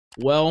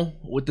Well,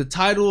 with the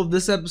title of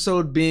this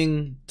episode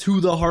being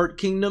To the Heart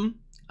Kingdom,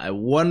 I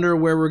wonder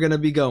where we're gonna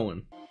be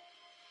going.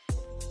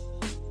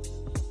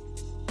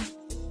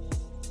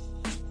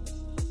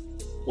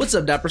 What's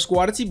up, Dapper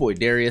Squad? It's your boy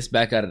Darius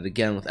back at it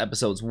again with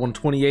episodes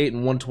 128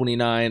 and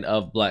 129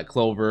 of Black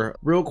Clover.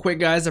 Real quick,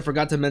 guys, I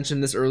forgot to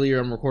mention this earlier.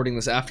 I'm recording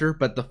this after,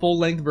 but the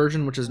full-length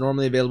version, which is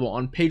normally available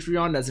on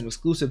Patreon as an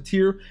exclusive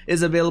tier,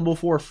 is available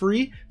for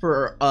free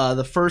for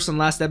the first and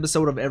last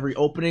episode of every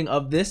opening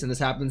of this, and this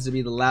happens to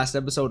be the last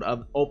episode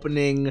of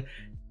opening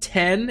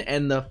 10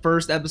 and the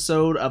first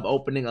episode of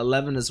opening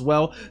 11 as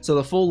well. So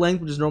the full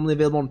length, which is normally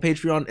available on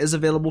Patreon, is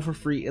available for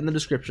free in the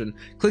description.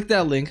 Click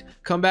that link,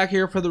 come back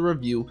here for the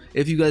review.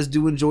 If you guys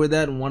do enjoy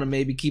that and want to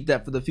maybe keep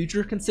that for the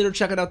future, consider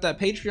checking out that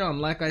Patreon.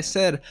 Like I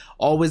said,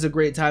 always a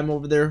great time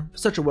over there,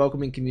 such a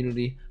welcoming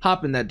community.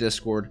 Hop in that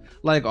Discord.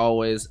 Like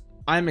always,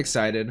 I'm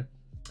excited.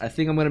 I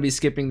think I'm going to be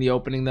skipping the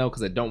opening though,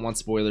 because I don't want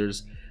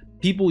spoilers.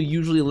 People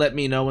usually let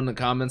me know in the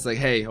comments like,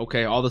 hey,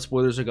 okay, all the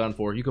spoilers are gone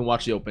for. You can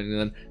watch the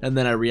opening, and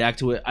then I react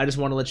to it. I just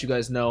want to let you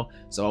guys know.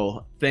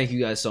 So thank you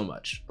guys so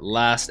much.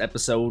 Last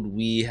episode,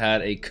 we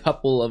had a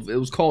couple of, it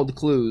was called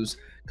clues,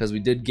 because we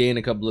did gain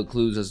a couple of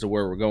clues as to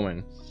where we're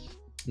going.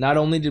 Not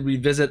only did we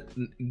visit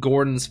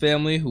Gordon's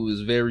family, who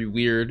is very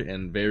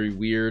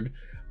weird,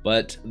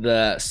 but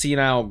the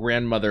senile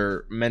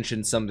grandmother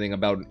mentioned something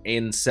about an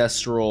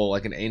ancestral,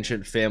 like an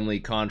ancient family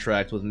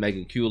contract with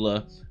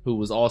Megicula, who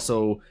was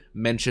also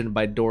mentioned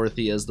by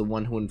Dorothy as the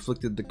one who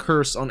inflicted the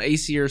curse on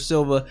Aesir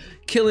Silva,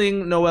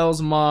 killing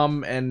Noelle's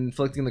mom and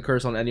inflicting the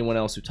curse on anyone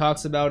else who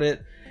talks about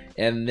it.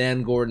 And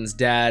then Gordon's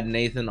dad,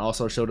 Nathan,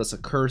 also showed us a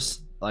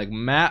curse like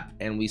map,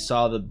 and we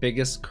saw the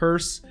biggest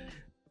curse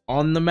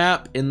on the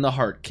map in the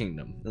Heart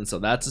Kingdom, and so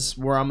that's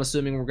where I'm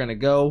assuming we're gonna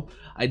go.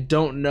 I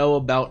don't know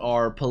about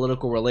our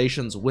political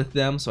relations with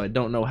them, so I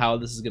don't know how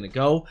this is gonna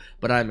go,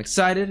 but I'm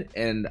excited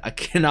and I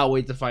cannot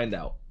wait to find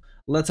out.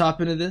 Let's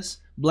hop into this.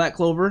 Black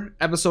Clover,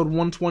 episode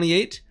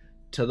 128,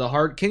 To the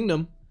Heart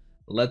Kingdom.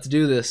 Let's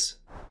do this.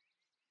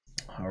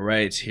 All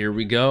right, here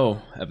we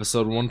go.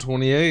 Episode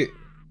 128.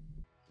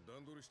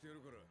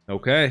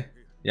 Okay,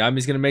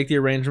 Yami's gonna make the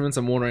arrangements.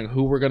 I'm wondering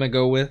who we're gonna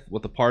go with,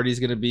 what the party's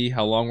gonna be,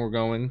 how long we're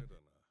going.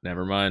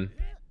 Never mind.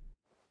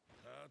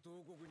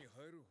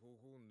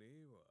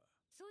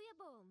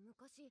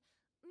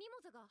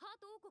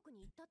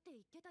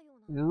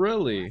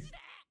 Really?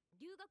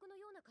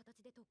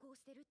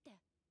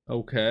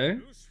 Okay.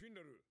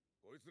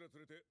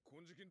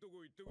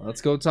 Let's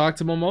go talk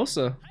to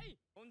Mimosa.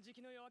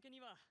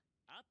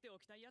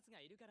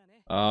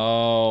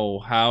 Oh,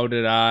 how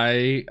did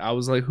I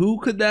was like, who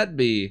could that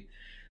be?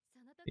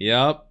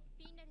 Yup.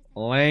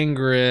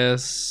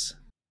 Langris.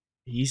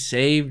 He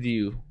saved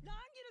you.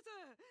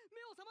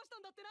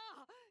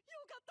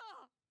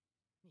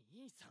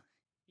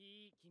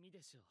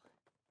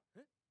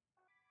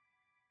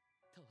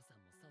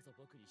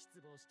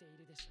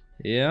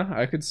 Yeah,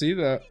 I could see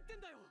that.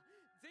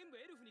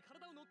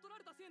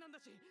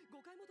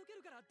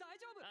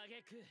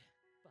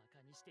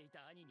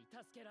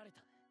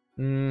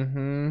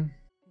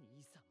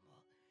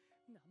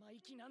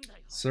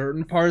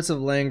 Certain parts of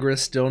Langris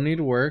still need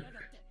work.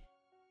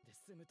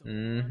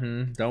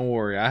 Don't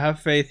worry, I have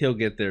faith he'll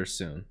get there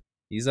soon.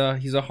 He's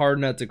a hard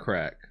nut to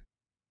crack.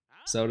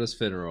 So does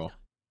Finral.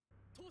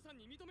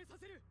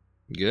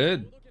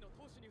 Good.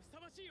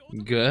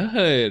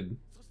 Good.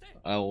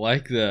 I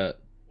like that.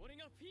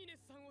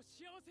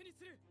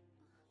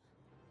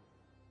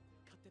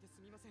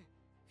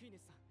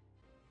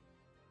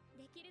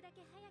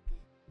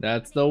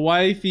 That's the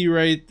wifey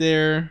right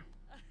there.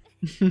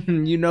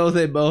 You know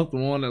they both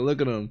want it.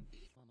 Look at them.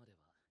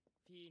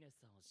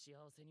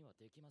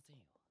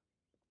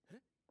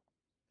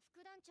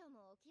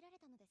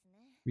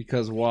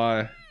 Because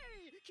why?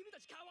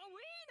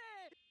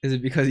 Is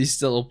it because he's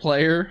still a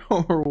player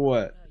or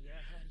what?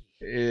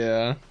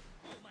 Yeah.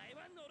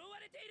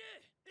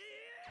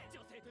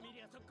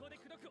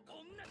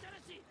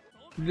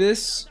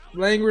 This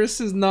Langris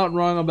is not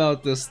wrong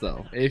about this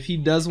though. If he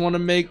does want to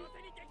make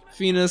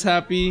Finnes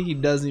happy, he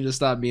does need to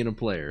stop being a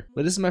player.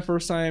 But this is my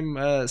first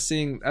time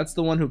seeing. That's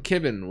the one who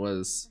Kibben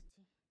was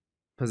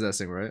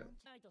possessing, right?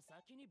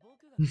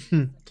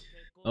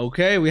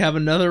 Okay, we have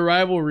another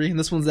rivalry.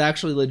 This one's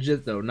actually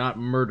legit though, not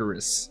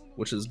murderous,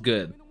 which is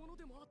good.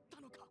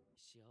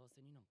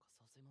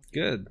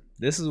 Good.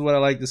 This is what I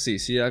like to see.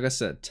 See, like I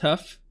said,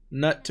 tough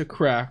nut to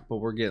crack, but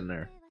we're getting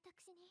there.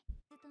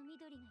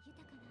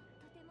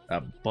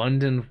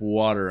 Abundant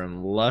water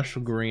and lush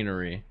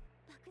greenery.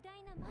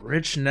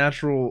 Rich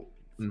natural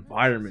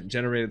environment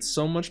generated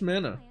so much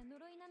mana.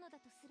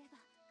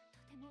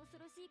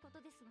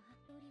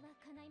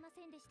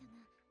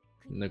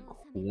 The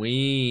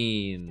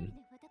Queen.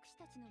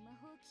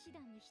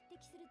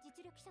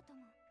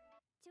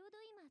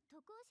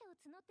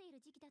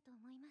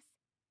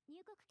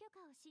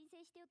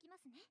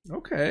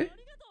 Okay.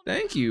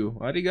 Thank you.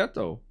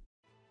 Arigato.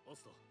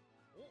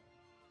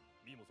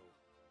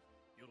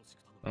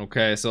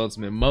 Okay, so it's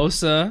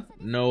Mimosa,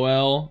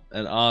 Noelle,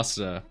 and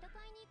Asta.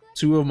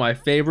 Two of my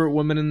favorite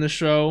women in the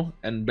show,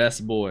 and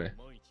best boy.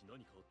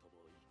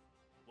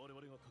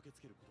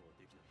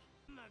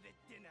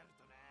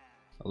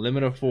 A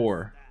limit of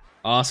 4.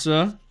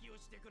 Asta,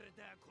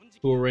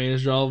 who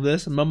arranged all of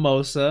this.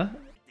 Mimosa.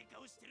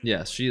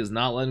 Yes, she is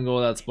not letting go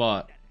of that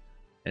spot.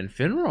 And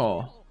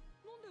Finral.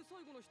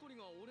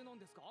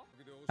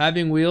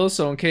 Having wheels,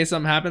 so in case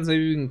something happens,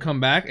 maybe we can come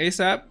back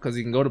ASAP, because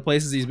he can go to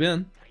places he's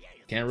been.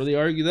 Can't really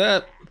argue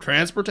that.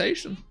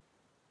 Transportation.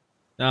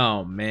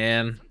 Oh,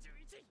 man.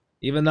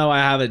 Even though I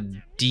have a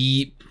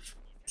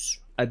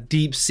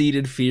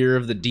deep-seated fear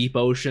of the deep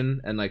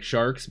ocean and like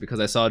sharks, because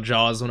I saw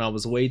Jaws when I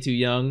was way too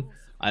young,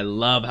 I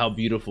love how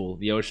beautiful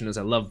the ocean is.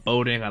 I love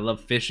boating. I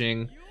love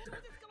fishing.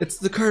 It's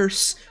the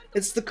curse.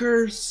 It's the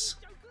curse.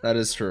 That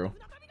is true.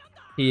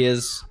 He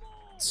is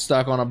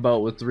stuck on a boat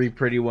with 3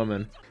 pretty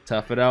women.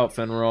 Tough it out,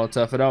 Finral.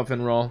 Tough it out,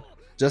 Finral.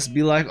 Just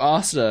be like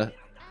Asta.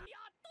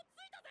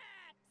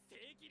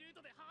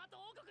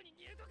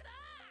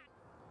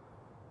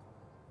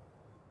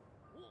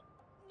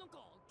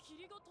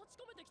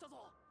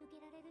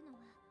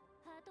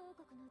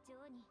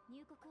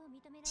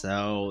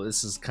 So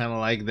this is kind of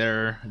like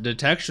their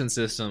detection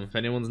system. If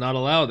anyone's not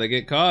allowed, they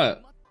get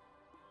caught.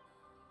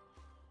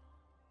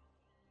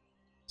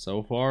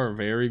 So far,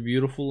 very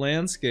beautiful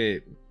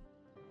landscape.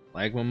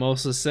 Like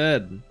Mimosa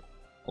said,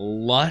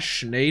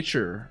 lush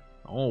nature.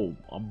 Oh,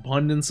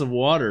 abundance of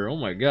water. Oh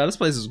my god, this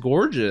place is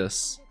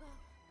gorgeous.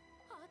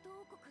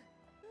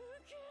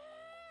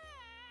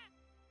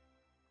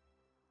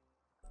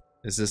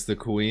 Is this the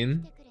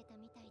queen?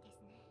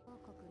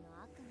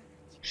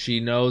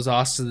 She knows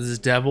Asta's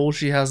devil.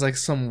 She has like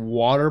some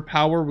water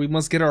power. We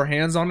must get our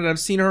hands on it. I've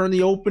seen her in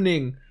the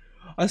opening.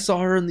 I saw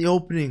her in the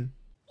opening.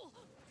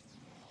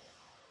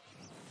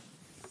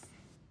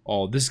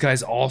 Oh, this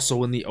guy's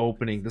also in the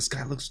opening. This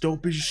guy looks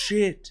dope as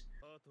shit.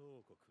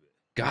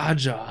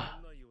 Gaja.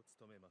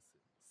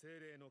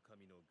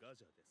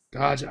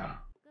 Gaja.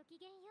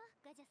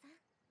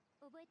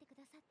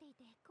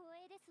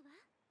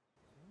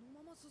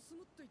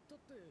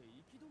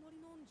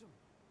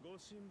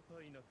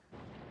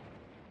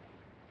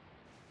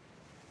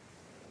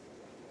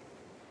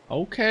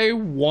 Okay,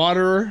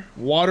 water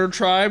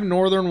tribe,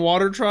 northern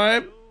water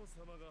tribe.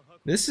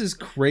 This is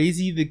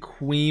crazy. The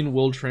queen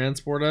will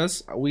transport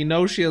us. We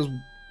know she has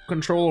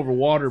control over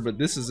water, but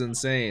this is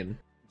insane.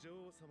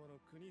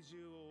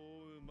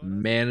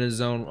 Mana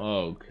zone.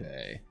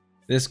 Okay,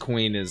 this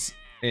queen is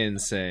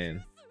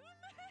insane.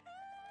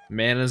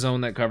 Mana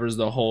zone that covers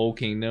the whole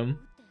kingdom.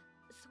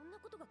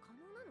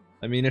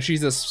 I mean, if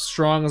she's as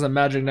strong as a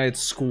Magic Knight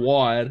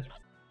squad.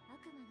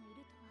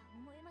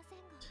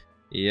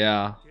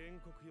 Yeah.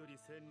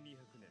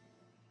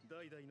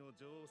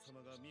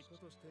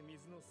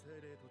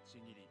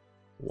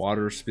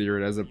 Water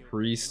spirit as a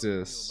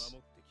priestess.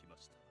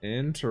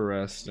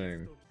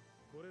 Interesting.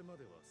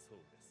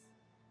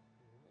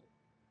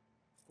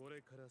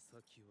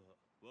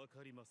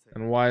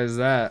 And why is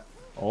that?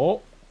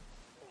 Oh.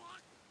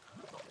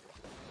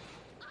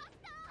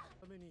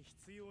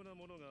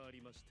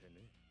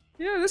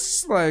 Yeah,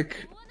 this is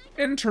like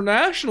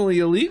internationally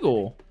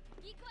illegal.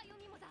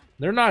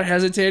 They're not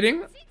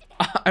hesitating.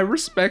 I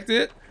respect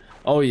it.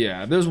 Oh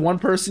yeah, there's one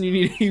person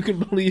you can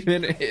believe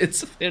in.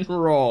 It's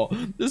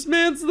Finral. This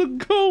man's the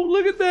GOAT.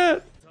 Look at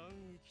that.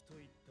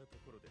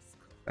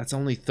 That's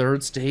only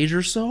 3rd stage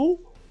or so?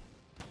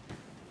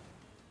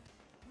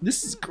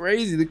 This is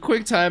crazy. The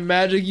quick time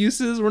magic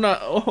uses. We're not.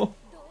 Oh,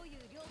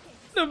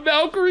 the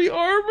Valkyrie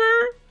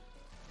armor.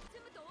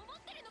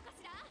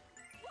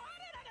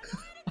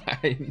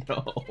 I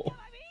know.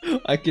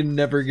 I can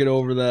never get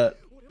over that.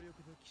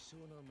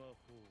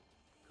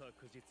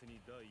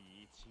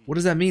 What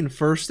does that mean?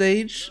 1st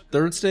stage?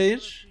 3rd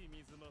stage?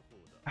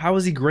 How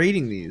is he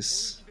grading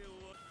these?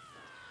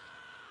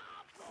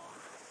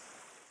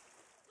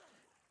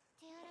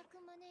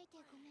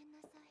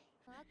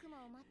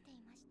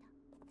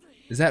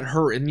 Is that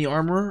her in the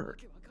armor?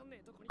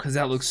 Because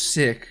that looks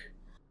sick.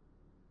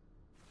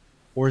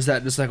 Or is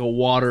that just like a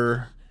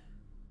water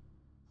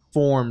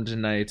formed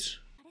knight?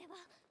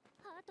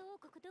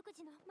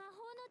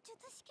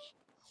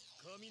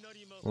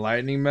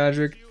 Lightning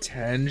magic,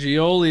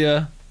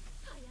 Tangiolia.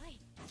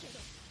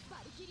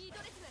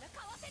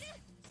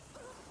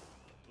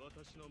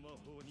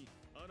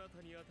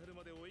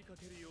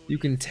 You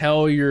can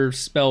tell your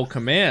spell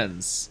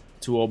commands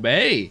to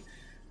obey,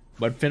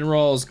 but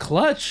Finral's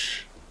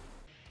clutch.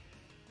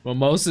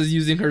 Mimosa's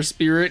using her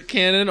spirit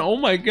cannon. Oh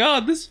my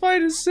god, this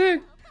fight is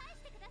sick.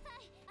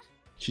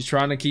 She's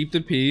trying to keep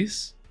the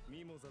peace.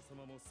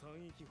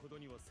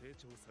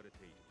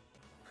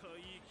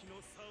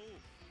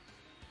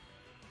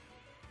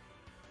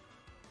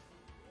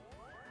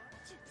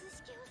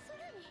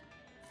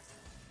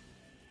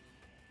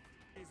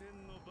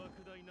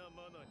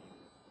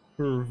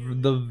 For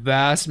the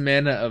vast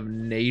mana of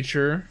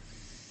nature,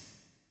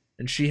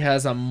 and she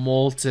has a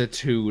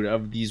multitude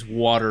of these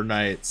water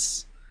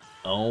knights.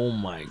 Oh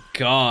my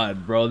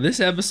god, bro, this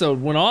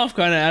episode went off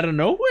kind of out of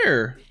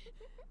nowhere.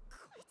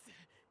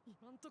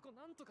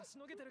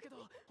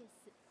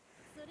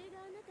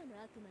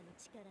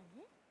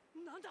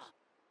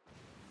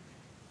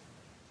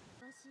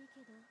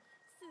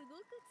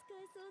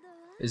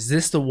 Is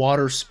this the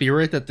water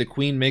spirit that the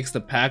queen makes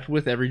the pact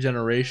with every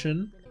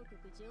generation?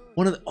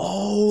 One of the,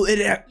 oh,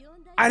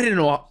 I didn't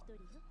know.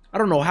 I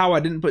don't know how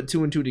I didn't put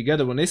two and two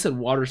together. When they said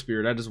water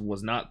spirit, I just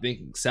was not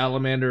thinking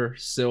salamander,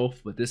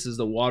 sylph, but this is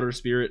the water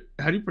spirit.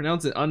 How do you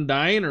pronounce it?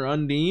 Undine or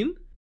Undine?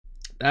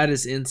 That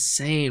is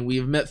insane.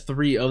 We've met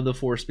 3 of the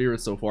 4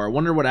 spirits so far. I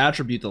wonder what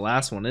attribute the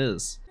last one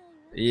is.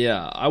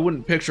 Yeah, I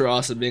wouldn't picture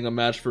Asta being a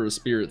match for a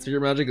spirit.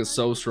 Spirit magic is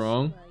so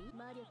strong.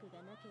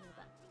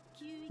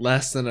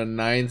 Less than a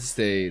 9th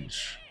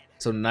stage.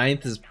 So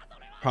 9th is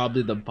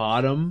probably the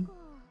bottom.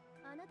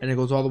 And it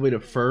goes all the way to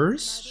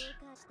 1st.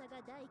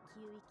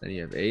 Then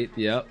you have 8th,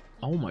 yep.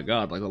 Oh my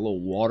god, like a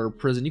little water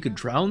prison. You could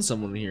drown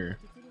someone here.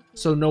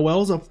 So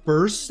Noelle's a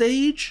 1st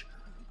stage?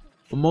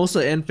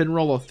 Mimosa and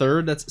Finral a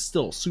 3rd? That's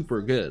still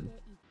super good.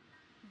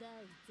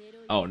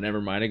 Oh, never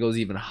mind. It goes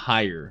even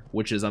higher,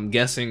 which is, I'm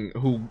guessing,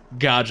 who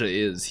Gaja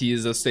is. He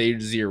is a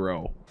stage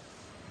 0.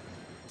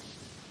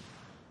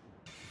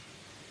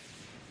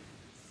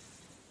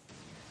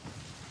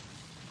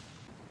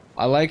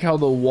 I like how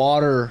the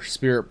water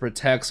spirit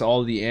protects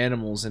all the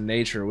animals in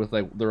nature with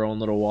like their own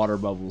little water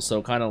bubbles, so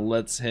it kind of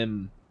lets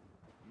him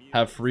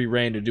have free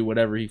reign to do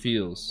whatever he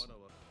feels.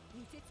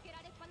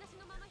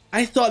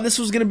 I thought this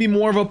was going to be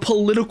more of a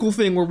political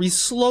thing where we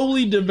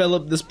slowly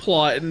develop this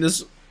plot and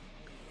this,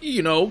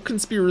 you know,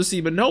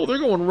 conspiracy, but no, they're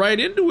going right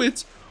into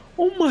it.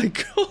 Oh my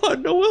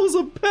god, Noelle's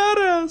a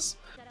badass.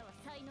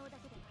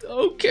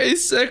 Okay,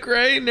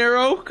 Secre,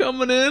 Nero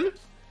coming in.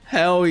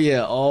 Hell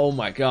yeah, oh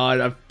my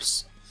god.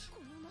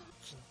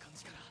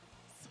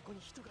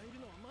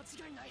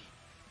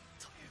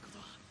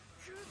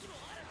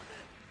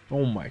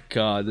 Oh my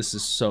god, this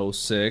is so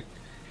sick.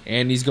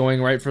 And he's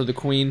going right for the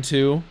queen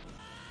too.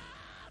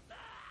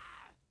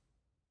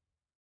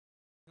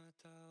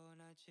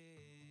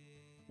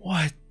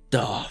 What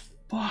the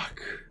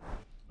fuck?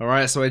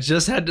 Alright, so I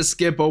just had to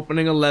skip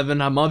opening 11.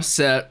 I'm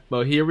upset,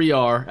 but here we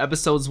are.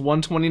 Episode's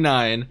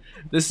 129.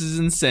 This is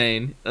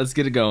insane. Let's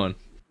get it going.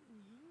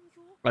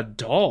 A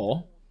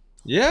doll?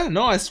 Yeah,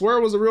 no, I swear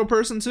it was a real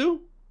person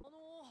too.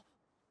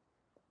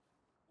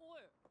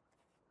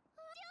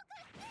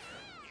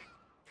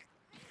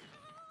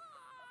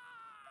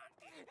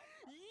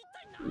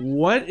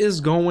 What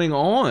is going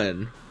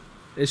on?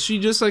 Is she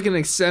just like an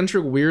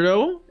eccentric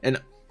weirdo?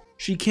 And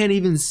she can't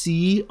even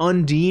see?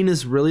 Undine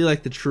is really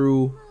like the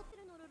true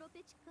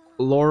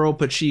Laurel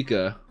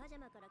Pachica.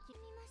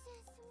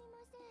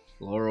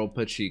 Laurel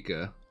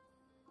Pachica.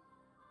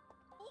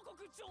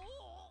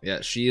 Yeah,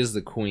 she is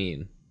the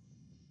queen.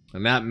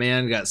 And that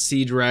man got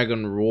Sea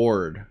Dragon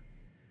roared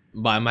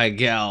by my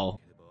gal.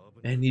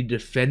 And he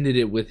defended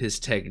it with his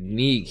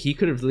technique. He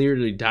could have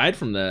literally died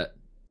from that.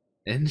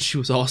 And she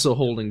was also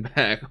holding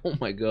back. Oh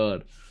my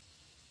god.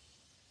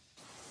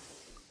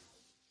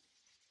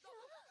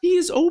 He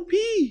is OP!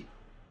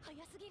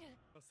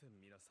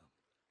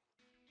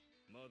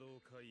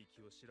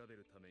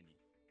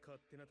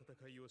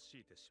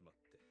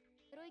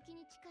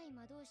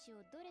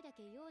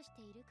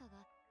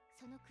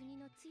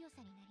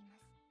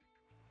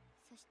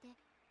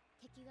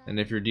 And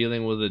if you're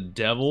dealing with a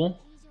devil?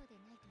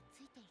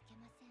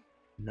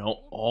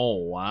 No. Oh,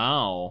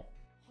 wow.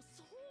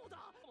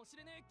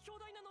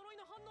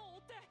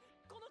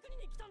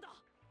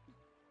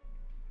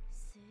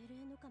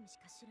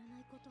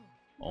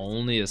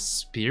 Only a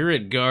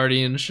spirit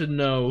guardian should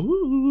know.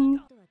 Ooh.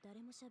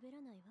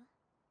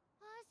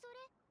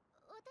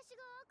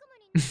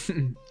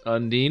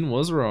 Undine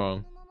was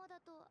wrong.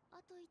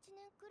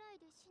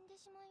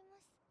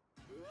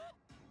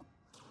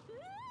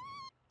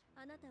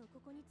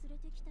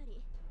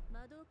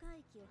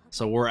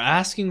 So we're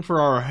asking for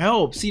our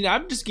help. See,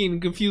 I'm just getting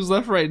confused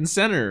left, right, and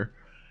center.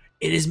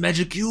 It is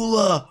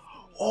Megicula.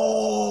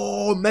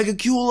 Oh,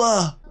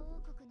 Megicula.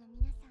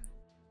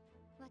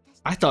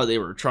 I thought they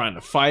were trying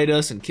to fight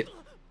us and kill.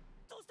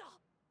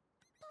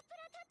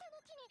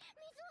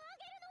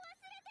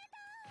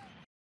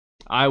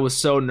 I was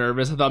so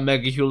nervous. I thought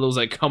Megicula was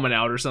like coming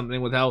out or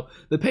something. With how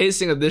the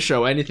pacing of this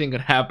show, anything could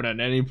happen at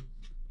any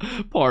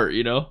part,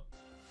 you know?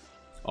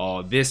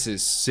 Oh, this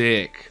is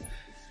sick.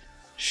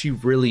 She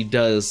really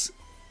does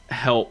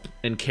help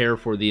and care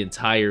for the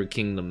entire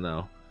kingdom,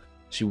 though.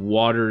 She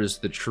waters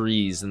the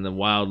trees and the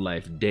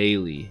wildlife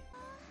daily.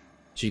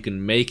 She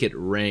can make it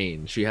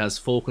rain. She has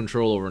full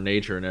control over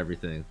nature and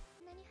everything.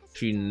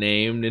 She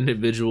named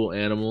individual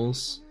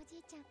animals.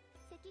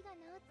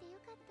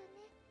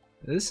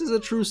 This is a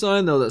true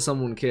sign, though, that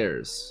someone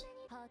cares.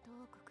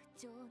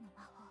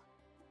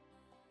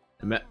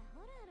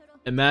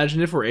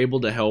 Imagine if we're able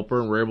to help her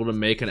and we're able to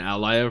make an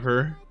ally of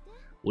her.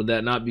 Would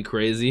that not be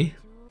crazy?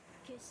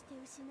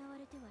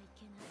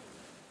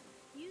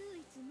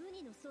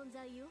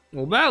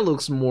 Well, that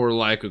looks more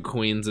like a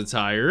queen's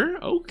attire.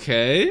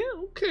 Okay,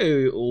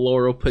 okay,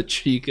 Laurel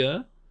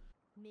Pachica.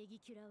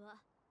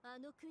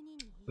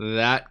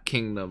 That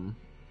kingdom.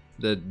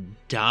 The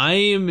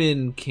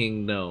Diamond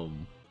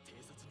Kingdom.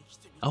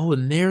 Oh,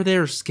 and they're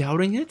there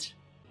scouting it?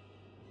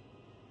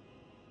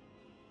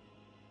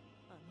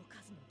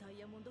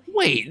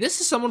 Wait, this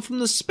is someone from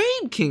the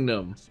Spade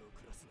Kingdom.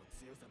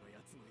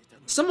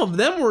 Some of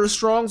them were as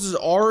strong as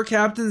our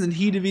captains and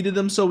he defeated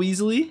them so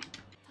easily.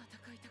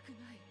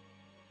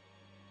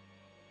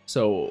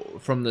 So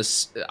from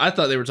this, I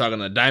thought they were talking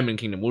the Diamond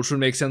Kingdom, which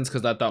would make sense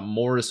because I thought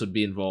Morris would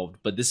be involved.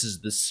 But this is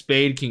the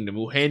Spade Kingdom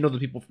who handled the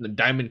people from the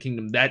Diamond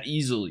Kingdom that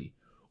easily.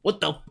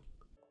 What the?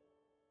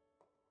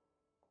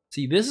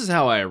 See, this is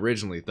how I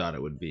originally thought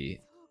it would be.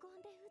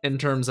 In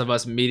terms of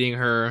us meeting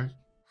her,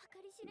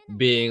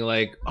 being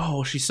like,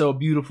 oh, she's so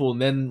beautiful,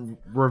 and then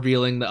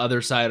revealing the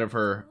other side of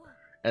her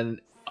and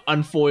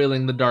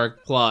unfoiling the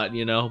dark plot,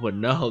 you know? But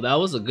no, that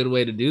was a good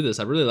way to do this.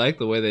 I really like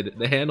the way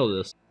they handled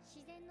this.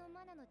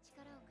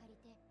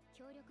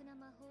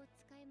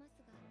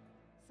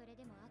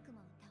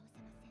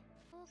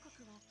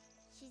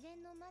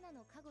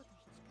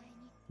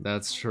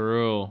 That's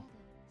true.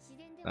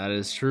 That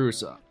is true.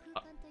 So,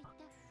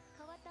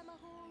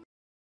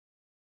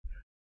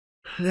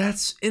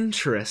 that's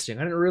interesting.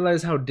 I didn't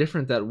realize how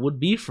different that would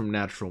be from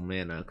natural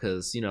mana,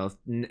 because, you know,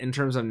 in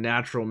terms of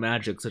natural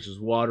magic, such as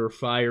water,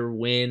 fire,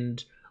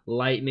 wind,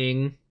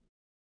 lightning,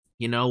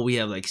 you know, we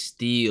have like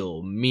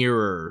steel,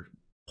 mirror,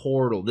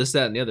 portal, this,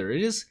 that, and the other.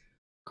 It is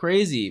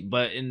crazy,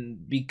 but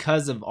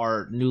because of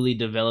our newly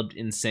developed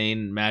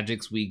insane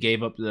magics, we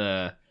gave up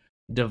the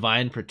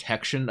divine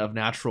protection of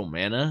natural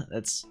mana.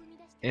 That's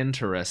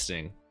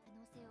interesting.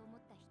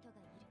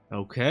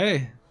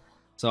 Okay,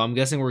 so I'm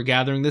guessing we're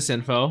gathering this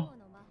info.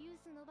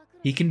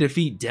 He can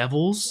defeat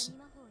devils.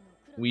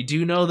 We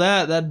do know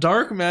that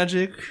dark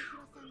magic,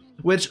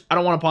 which I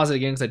don't want to pause it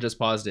again because I just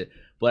paused it,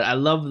 but I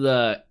love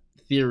the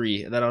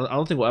theory that I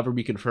don't think will ever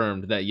be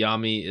confirmed that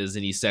Yami is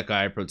an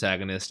isekai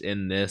protagonist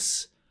in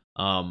this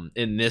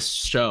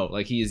show.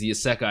 Like, he is the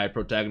isekai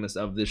protagonist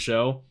of this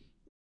show.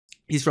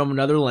 He's from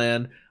another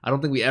land. I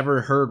don't think we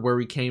ever heard where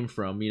we came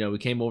from. You know, we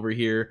came over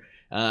here,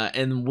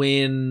 and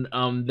when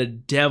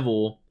the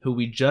devil, who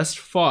we just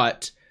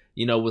fought,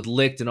 you know, with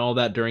Licht and all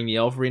that during the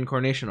Elf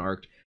Reincarnation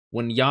arc,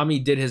 when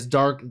Yami did his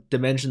Dark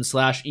Dimension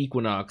 /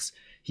 Equinox,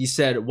 he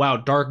said, wow,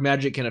 dark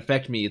magic can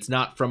affect me. It's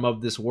not from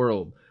of this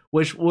world.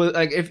 Which was,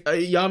 like, if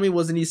Yami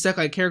was an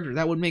isekai character,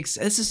 that would make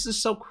sense. This is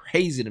just so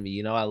crazy to me,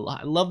 you know?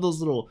 I love those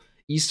little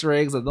Easter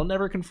eggs. Like, they'll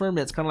never confirm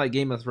it. It's kind of like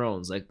Game of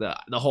Thrones. Like, the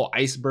whole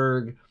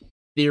iceberg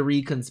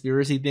theory,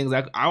 conspiracy things.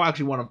 I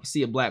actually want to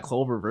see a Black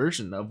Clover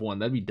version of one.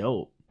 That'd be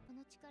dope.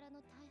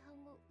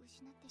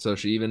 So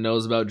she even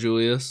knows about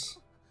Julius.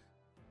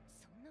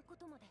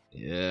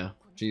 Yeah,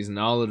 she's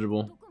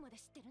knowledgeable.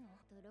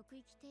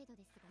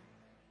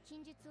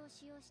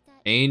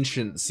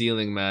 Ancient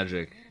sealing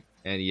magic.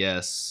 And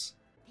yes,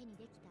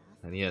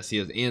 he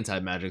has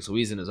anti-magic, so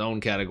he's in his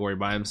own category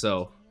by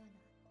himself.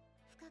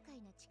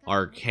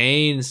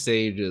 Arcane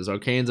stages.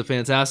 Arcane's a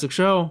fantastic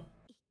show.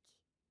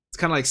 It's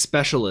kind of like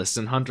Specialists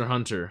in Hunter x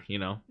Hunter, you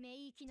know?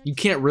 You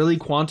can't really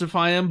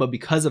quantify them, but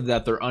because of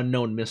that, they're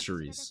unknown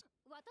mysteries.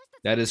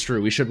 That is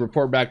true. We should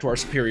report back to our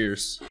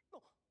superiors.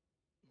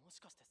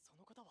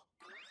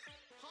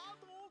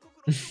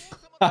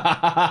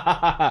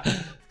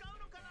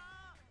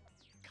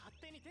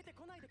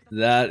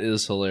 That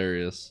is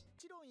hilarious.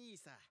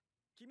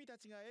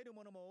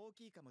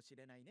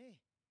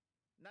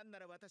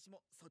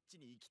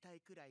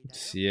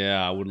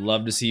 Yeah, I would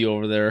love to see you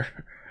over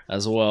there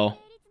as well.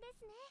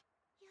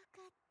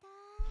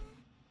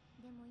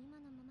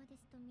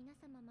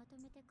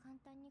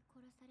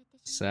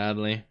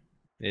 Sadly,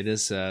 it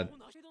is sad.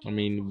 I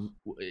mean,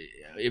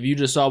 if you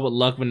just saw what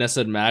Luck,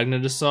 Vanessa, and Magna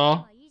just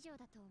saw,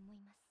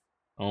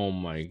 oh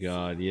my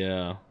god,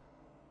 yeah.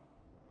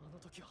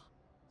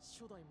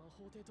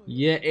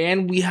 Yeah,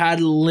 and we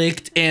had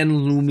Licht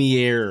and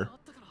Lumiere.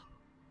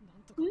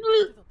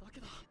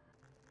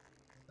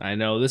 I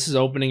know, this is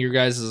opening your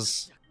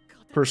guys'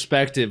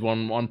 perspective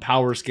on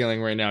power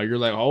scaling right now. You're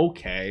like,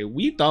 okay,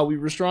 we thought we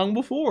were strong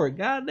before,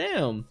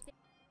 goddamn.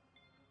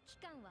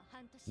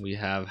 We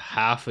have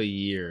half a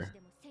year.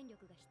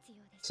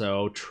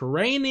 So,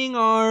 training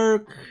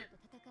arc,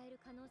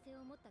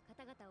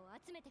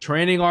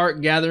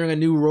 gathering a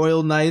new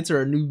Royal Knights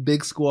or a new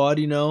big squad,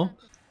 you know?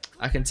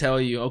 I can tell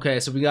you. Okay,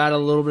 so we got a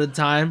little bit of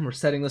time. We're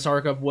setting this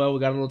arc up well. We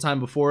got a little time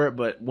before it,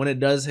 but when it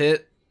does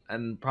hit,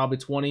 and probably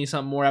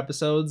 20-something more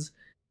episodes,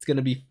 it's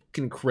gonna be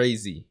fucking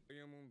crazy.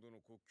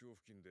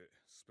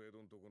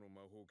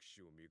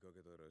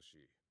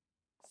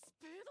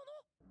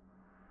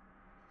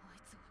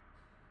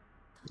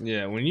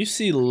 Yeah, when you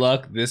see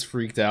Luck this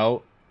freaked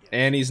out,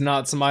 and he's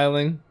not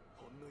smiling.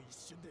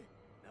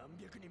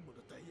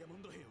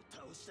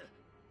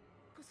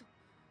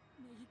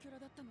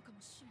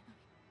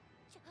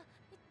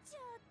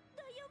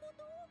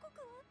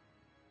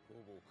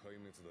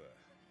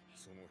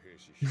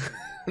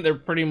 They're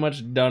pretty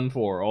much done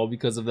for, all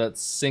because of that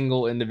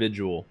single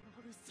individual.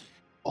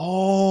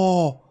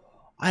 Oh,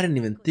 I didn't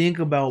even think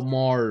about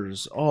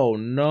Mars. Oh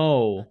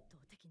no.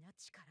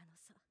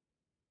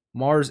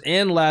 Mars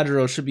and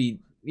Ladro should be,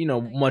 you know,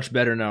 much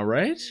better now,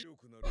 right?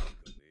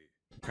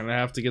 Gonna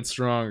have to get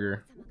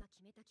stronger.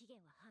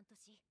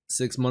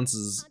 6 months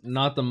is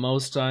not the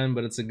most time,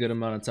 but it's a good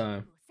amount of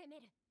time.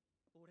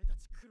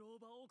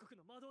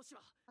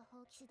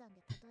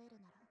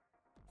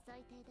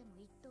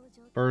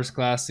 First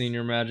class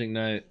senior magic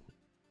knight.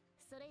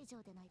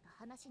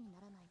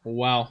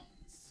 Wow.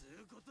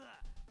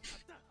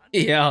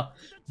 Yeah.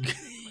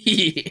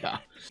 Yeah.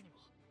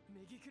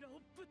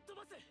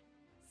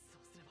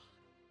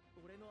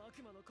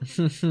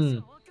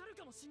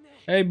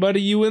 Hey,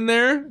 buddy, you in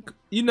there?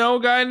 You know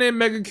a guy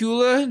named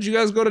Megicula? Did you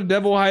guys go to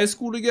Devil High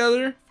School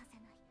together?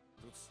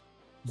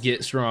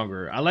 Get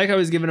stronger. I like how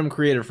he's giving him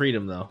creative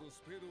freedom, though.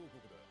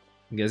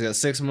 You guys got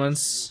 6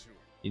 months.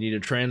 You need to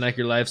train like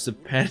your life's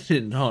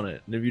dependent on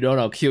it. And if you don't,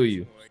 I'll kill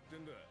you.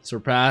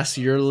 Surpass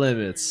your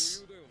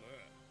limits.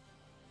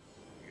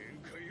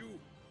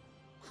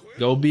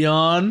 Go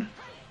beyond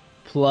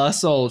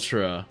plus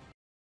ultra.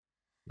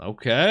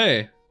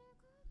 Okay.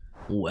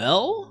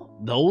 Well,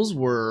 those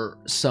were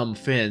some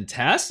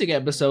fantastic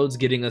episodes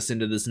getting us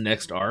into this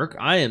next arc.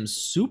 I am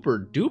super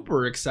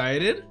duper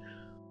excited.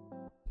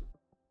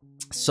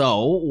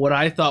 So, what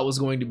I thought was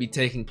going to be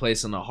taking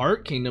place in the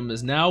Heart Kingdom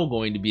is now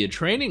going to be a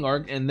training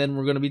arc, and then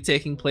we're going to be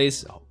taking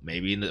place,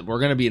 we're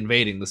going to be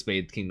invading the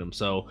Spade Kingdom.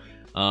 So,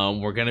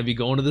 we're going to be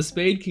going to the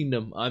Spade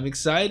Kingdom. I'm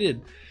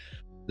excited.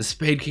 The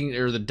Spade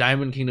Kingdom, or the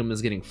Diamond Kingdom,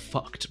 is getting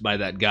fucked by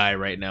that guy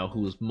right now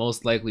who is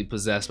most likely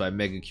possessed by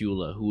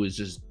Megicula, who is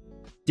just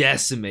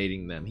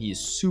decimating them. He is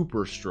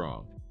super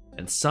strong.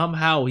 And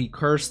somehow he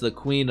cursed the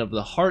Queen of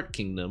the Heart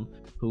Kingdom,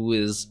 who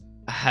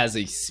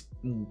has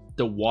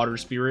the water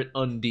spirit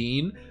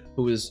Undine,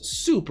 who is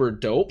super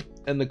dope,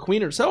 and the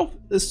queen herself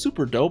is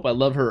super dope. I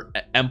love her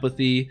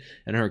empathy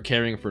and her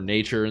caring for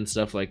nature and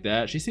stuff like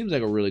that. She seems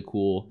like a really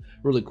cool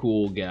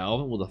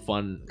gal with a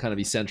fun kind of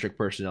eccentric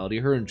personality.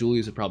 Her and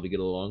Julius would probably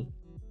get along.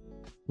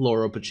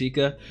 Laura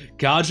Pachica.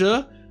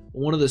 Gaja,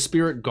 one of the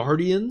spirit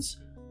guardians.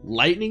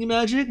 Lightning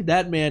magic,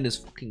 that man is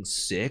fucking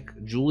sick.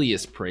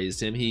 Julius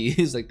praised him.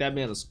 He's like, that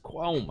man is,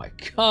 oh my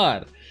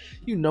god,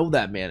 you know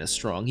that man is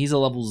strong. He's a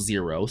level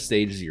 0,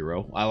 stage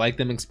 0. I like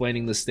them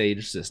explaining the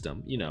stage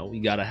system. You know,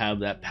 you gotta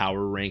have that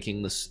power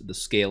ranking, the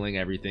scaling,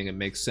 everything. It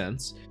makes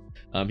sense.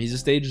 He's a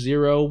stage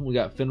 0. We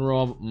got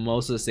Finral,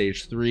 Mimosa,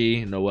 stage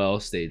 3, Noelle,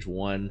 stage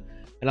 1.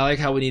 And I like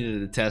how we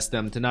needed to test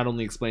them to not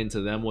only explain to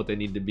them what they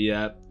need to be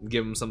at,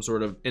 give them some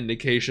sort of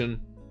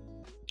indication,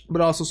 but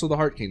also so the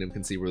Heart Kingdom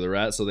can see where they're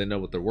at, so they know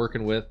what they're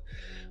working with.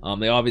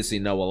 They obviously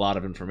know a lot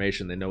of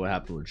information. They know what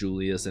happened with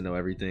Julius. They know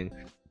everything.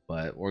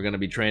 But we're going to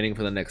be training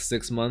for the next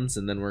 6 months,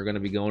 and then we're going to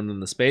be going in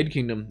the Spade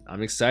Kingdom.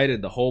 I'm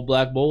excited. The whole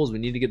Black Bulls, we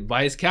need to get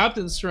Vice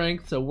Captain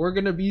strength, so we're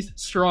going to be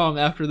strong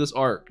after this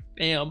arc.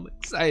 Damn,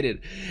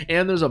 excited.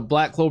 And there's a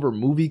Black Clover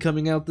movie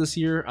coming out this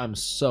year. I'm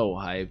so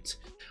hyped.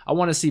 I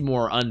want to see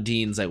more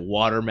Undine's like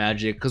water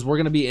magic, because we're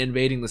going to be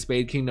invading the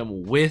Spade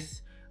Kingdom with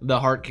the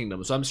Heart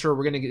Kingdom. So I'm sure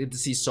we're going to get to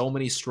see so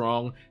many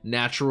strong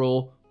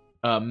natural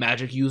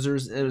magic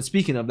users. And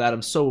speaking of that,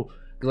 I'm so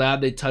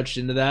glad they touched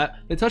into that.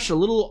 They touched a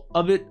little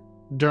of it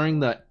during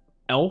the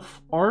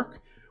Elf arc,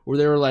 where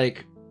they were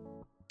like,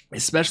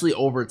 especially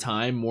over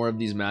time, more of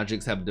these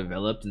magics have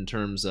developed in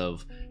terms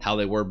of how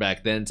they were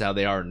back then to how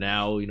they are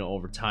now. You know,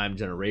 over time,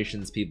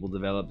 generations, people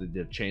develop,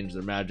 they change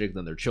their magic,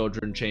 then their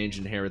children change,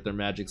 inherit their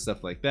magic,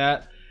 stuff like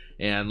that.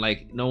 And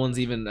like, no one's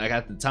even, like,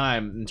 at the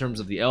time, in terms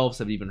of the elves,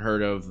 have even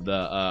heard of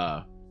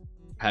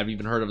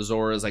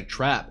Zora's like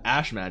trap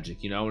ash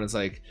magic, you know. And it's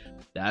like,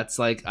 that's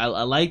like, I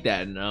like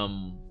that. And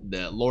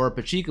the Laura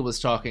Pachica was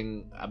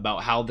talking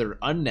about how they're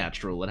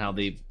unnatural and how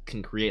they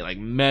can create like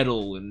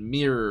metal and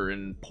mirror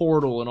and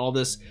portal and all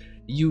this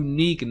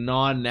unique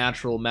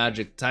non-natural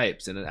magic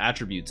types and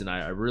attributes, and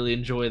I really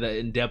enjoy that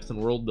in-depth and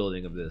world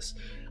building of this.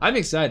 I'm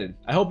excited.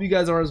 I hope you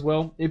guys are as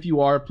well. If you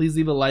are, please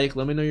leave a like.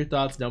 Let me know your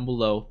thoughts down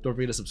below. Don't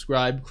forget to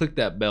subscribe, click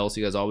that bell so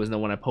you guys always know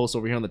when I post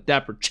over here on the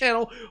Dapper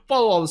channel.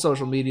 Follow all the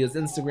social medias,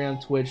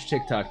 Instagram, Twitch,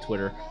 TikTok,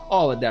 Twitter,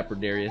 all at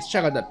DapperDarius.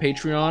 Check out that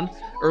Patreon,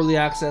 early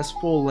access,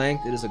 full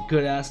length. It is a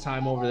good ass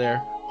time over there.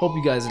 Hope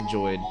you guys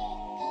enjoyed.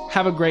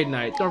 Have a great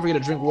night. Don't forget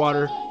to drink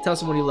water, tell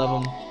someone you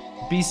love them.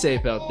 Be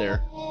safe out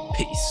there.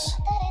 Peace.